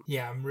awesome.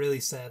 Yeah, I'm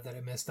really sad that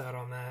I missed out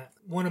on that.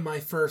 One of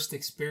my first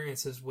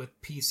experiences with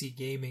PC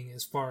gaming,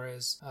 as far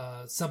as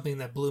something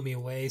that blew me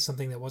away,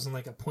 something that wasn't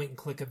like a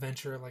point-and-click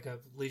adventure like a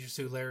Leisure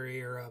Suit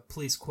Larry or a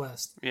Police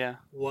Quest,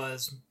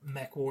 was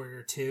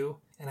MechWarrior 2.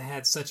 And it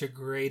had such a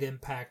great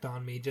impact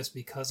on me just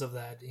because of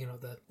that.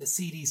 The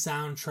CD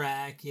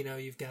soundtrack,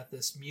 you've got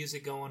this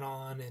music going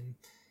on, and,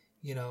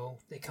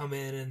 they come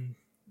in and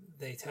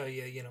they tell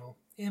you,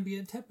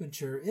 ambient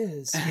temperature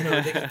is,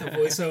 they get the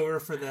voiceover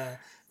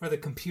for the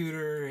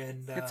computer,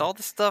 and it's all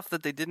the stuff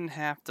that they didn't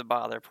have to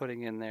bother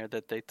putting in there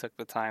that they took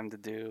the time to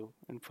do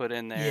and put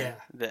in there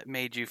that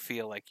made you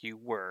feel like you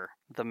were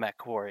the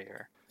Mech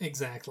Warrior.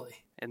 Exactly.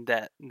 And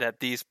that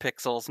these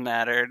pixels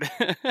mattered.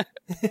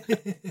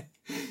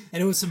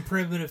 And it was some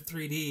primitive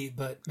 3D,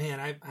 but man,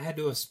 I had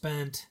to have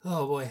spent,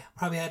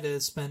 probably had to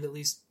spend at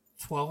least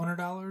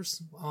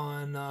 $1,200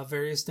 on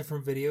various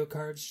different video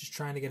cards just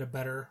trying to get a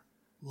better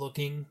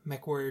looking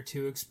MechWarrior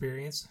 2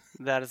 experience.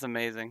 That is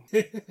amazing.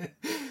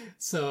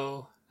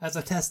 So, as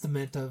a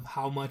testament of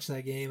how much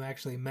that game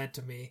actually meant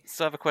to me.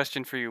 So I have a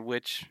question for you.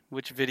 Which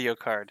video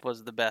card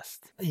was the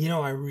best?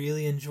 I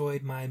really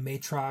enjoyed my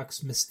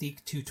Matrox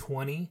Mystique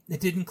 220. It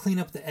didn't clean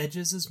up the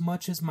edges as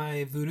much as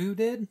my Voodoo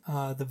did.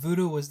 The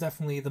Voodoo was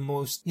definitely the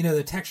most,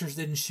 the textures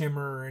didn't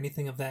shimmer or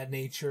anything of that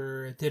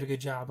nature. It did a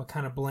good job of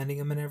kind of blending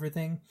them and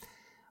everything.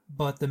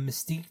 But the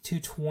Mystique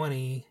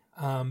 220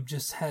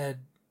 just had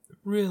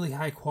really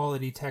high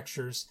quality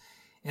textures.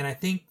 And I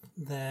think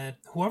that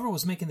whoever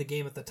was making the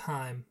game at the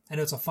time, I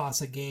know it's a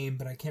FASA game,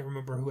 but I can't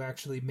remember who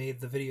actually made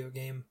the video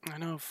game. I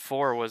know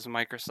 4 was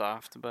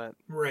Microsoft, but...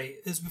 Right.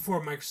 This is before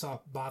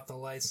Microsoft bought the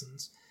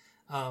license.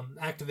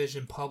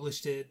 Activision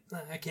published it.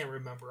 I can't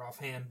remember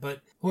offhand,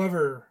 but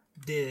whoever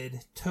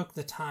did took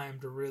the time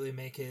to really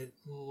make it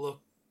look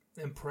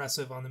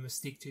impressive on the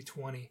Mystique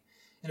 220.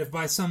 And if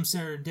by some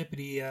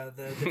serendipity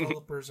the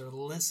developers are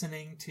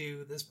listening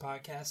to this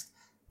podcast,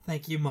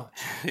 thank you much.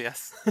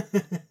 Yes.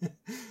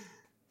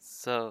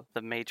 So, the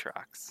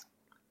Matrox.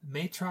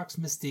 Matrox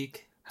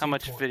Mystique. How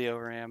much video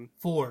RAM?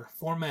 4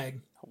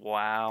 meg.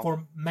 Wow.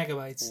 4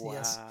 megabytes, wow.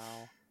 Yes.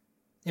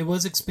 It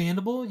was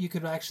expandable. You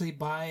could actually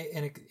buy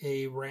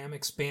a RAM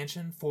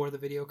expansion for the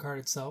video card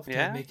itself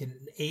to make it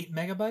an 8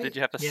 megabyte. Did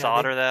you have to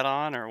solder that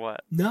on, or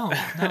what? No, it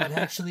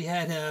actually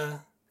had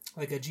a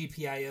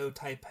GPIO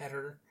type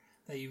header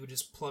that you would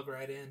just plug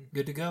right in.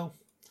 Good to go.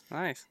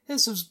 Nice.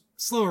 This was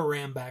slower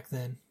RAM back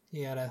then.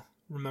 You gotta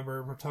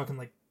remember, we're talking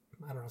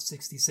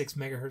 66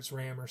 megahertz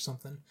RAM or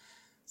something.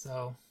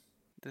 So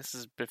this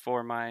is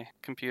before my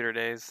computer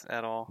days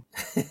at all.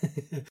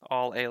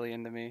 All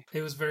alien to me.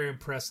 It was very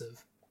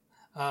impressive.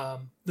 The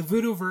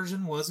Voodoo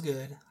version was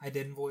good. I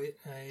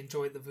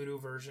enjoyed the Voodoo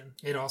version.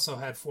 It also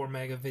had 4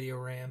 meg of video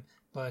RAM,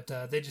 but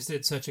they just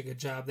did such a good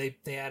job.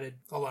 They added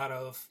a lot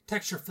of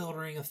texture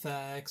filtering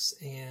effects,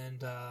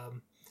 and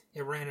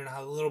it ran at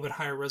a little bit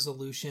higher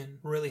resolution,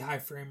 really high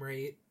frame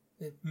rate.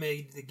 It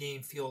made the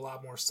game feel a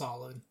lot more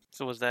solid.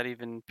 So was that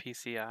even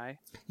PCI?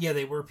 Yeah,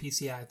 they were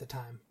PCI at the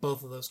time.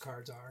 Both of those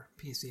cards are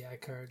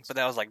PCI cards. But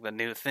that was the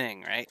new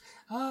thing, right?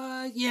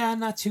 Yeah,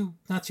 not too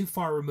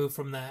far removed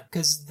from that.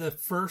 Because the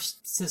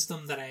first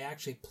system that I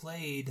actually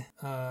played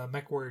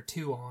MechWarrior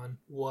 2 on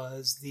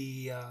was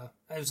it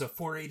was a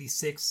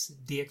 486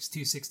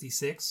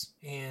 DX266,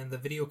 and the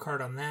video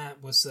card on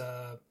that was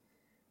I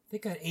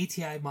think an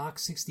ATI Mach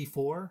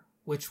 64.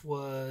 Which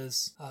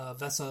was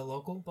VESA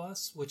local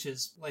bus, which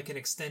is like an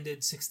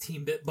extended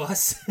 16-bit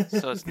bus.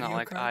 So it's not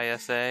like card.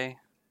 ISA?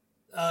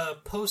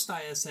 Post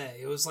ISA.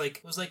 It was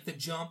like the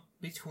jump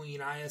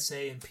between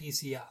ISA and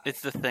PCI. It's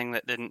the thing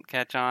that didn't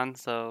catch on,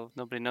 so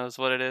nobody knows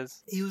what it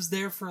is? It was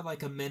there for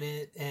a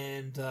minute,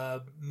 and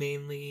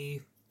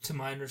mainly, to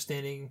my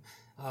understanding,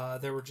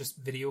 there were just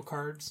video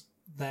cards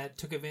that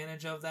took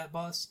advantage of that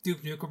bus.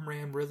 Duke Nukem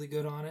ran really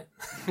good on it.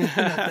 Not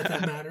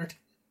that mattered.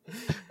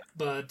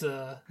 But,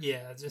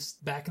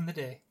 just back in the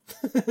day.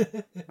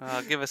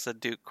 Give us a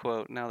Duke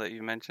quote now that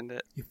you mentioned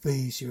it. Your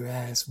face, your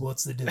ass,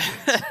 what's the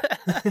difference?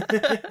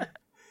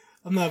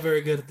 I'm not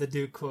very good at the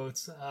Duke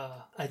quotes.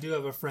 I do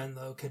have a friend,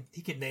 though.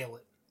 He can nail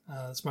it.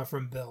 It's my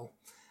friend Bill.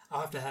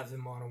 I'll have to have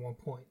him on at one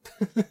point.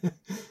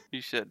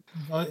 You should.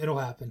 It'll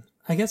happen.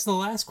 I guess the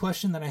last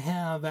question that I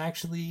have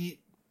actually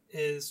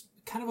is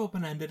kind of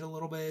open-ended a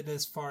little bit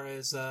as far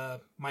as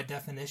my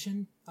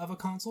definition of a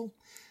console.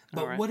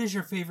 But Right. what is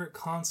your favorite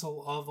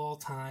console of all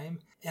time?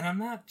 And I'm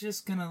not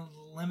just going to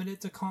limit it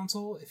to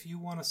console. If you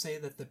want to say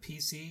that the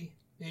PC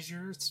is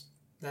yours,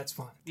 that's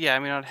fine. Yeah, I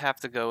mean, I'd have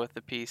to go with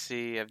the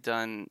PC. I've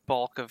done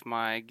bulk of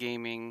my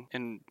gaming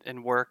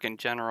and work in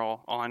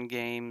general on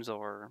games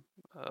or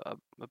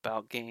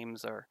about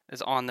games or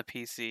is on the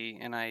PC,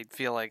 and I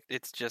feel like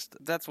it's just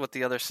that's what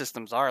the other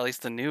systems are. At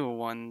least the new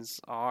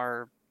ones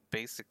are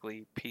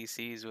basically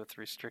PCs with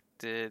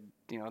restricted,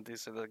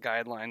 these are the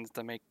guidelines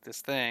to make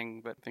this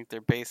thing, but I think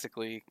they're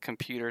basically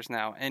computers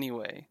now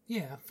anyway.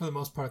 Yeah, for the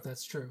most part,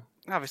 that's true.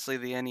 Obviously,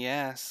 the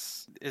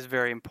NES is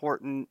very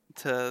important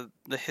to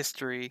the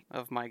history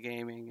of my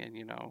gaming,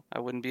 and I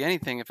wouldn't be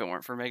anything if it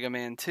weren't for Mega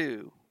Man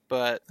 2.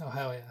 But Oh,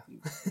 hell yeah.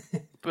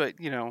 But,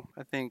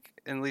 I think,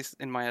 at least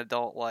in my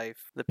adult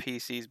life, the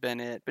PC's been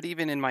it. But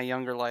even in my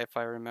younger life,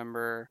 I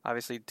remember,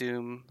 obviously,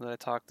 Doom that I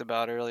talked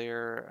about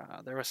earlier.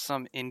 There was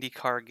some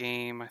IndyCar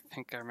game I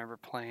think I remember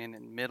playing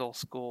in middle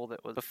school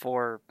that was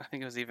before, I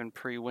think it was even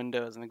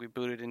pre-Windows. I think we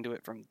booted into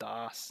it from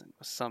DOS. It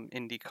was some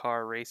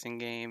IndyCar racing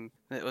game.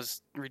 It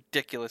was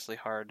ridiculously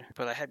hard,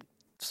 but I had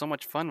so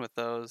much fun with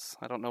those.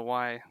 I don't know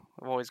why.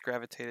 I've always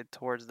gravitated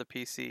towards the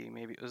PC.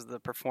 Maybe it was the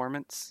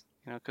performance.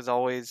 Because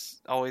always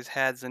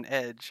has an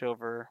edge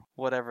over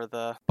whatever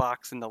the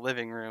box in the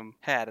living room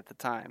had at the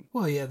time.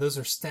 Well, yeah, those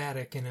are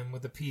static, and then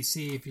with the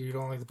PC, if you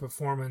don't like the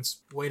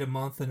performance, wait a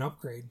month and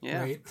upgrade,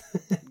 right?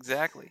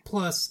 Exactly.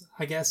 Plus,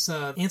 I guess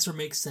answer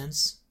makes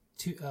sense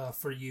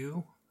for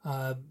you,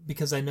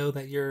 because I know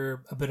that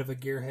you're a bit of a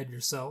gearhead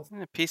yourself.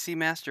 PC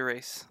Master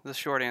Race, the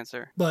short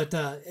answer. But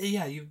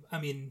yeah,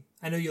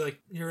 I know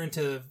you're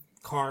into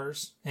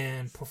cars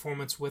and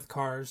performance with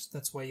cars.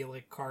 That's why you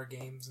like car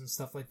games and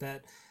stuff like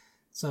that.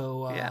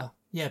 So,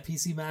 yeah,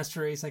 PC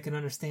Master Race, I can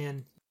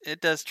understand. It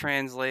does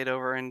translate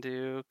over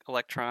into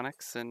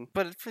electronics,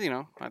 but I've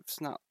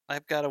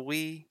got a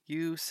Wii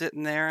U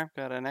sitting there. I've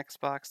got an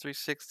Xbox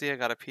 360. I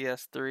got a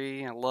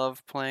PS3. I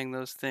love playing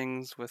those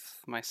things with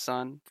my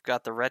son. I've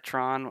got the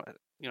Retron.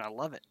 I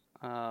love it.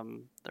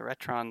 The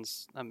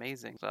Retron's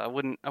amazing. So I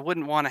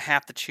wouldn't want to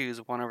have to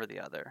choose one over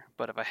the other.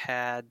 But if I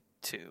had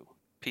to,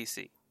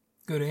 PC.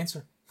 Good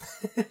answer.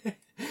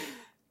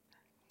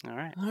 All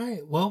right.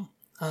 Well,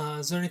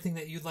 is there anything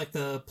that you'd like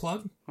to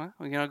plug? Well,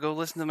 go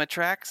listen to my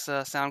tracks,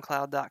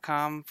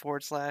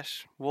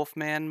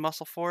 soundcloud.com/Wolfman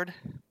Muscleford,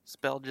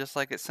 spelled just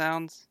like it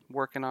sounds.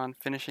 Working on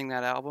finishing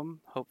that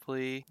album.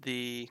 Hopefully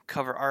the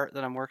cover art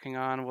that I'm working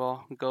on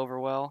will go over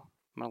well.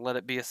 I'm going to let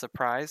it be a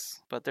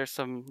surprise, but there's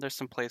some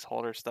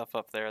placeholder stuff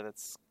up there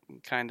that's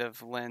kind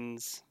of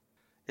lends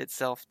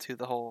itself to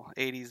the whole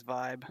 80s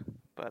vibe,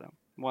 but I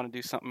want to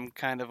do something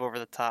kind of over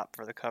the top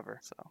for the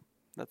cover. So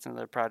that's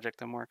another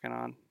project I'm working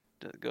on.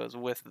 That goes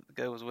with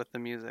the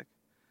music.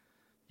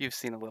 You've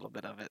seen a little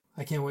bit of it.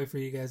 I can't wait for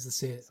you guys to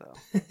see it. So.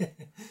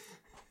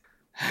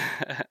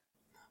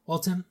 Well,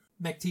 Tim,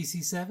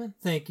 MechTC7,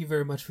 thank you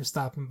very much for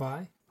stopping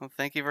by. Well,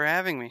 thank you for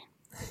having me.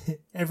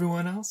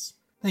 Everyone else,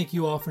 thank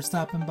you all for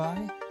stopping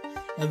by,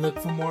 and look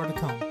for more to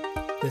come.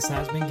 This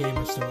has been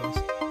Gamer Stories.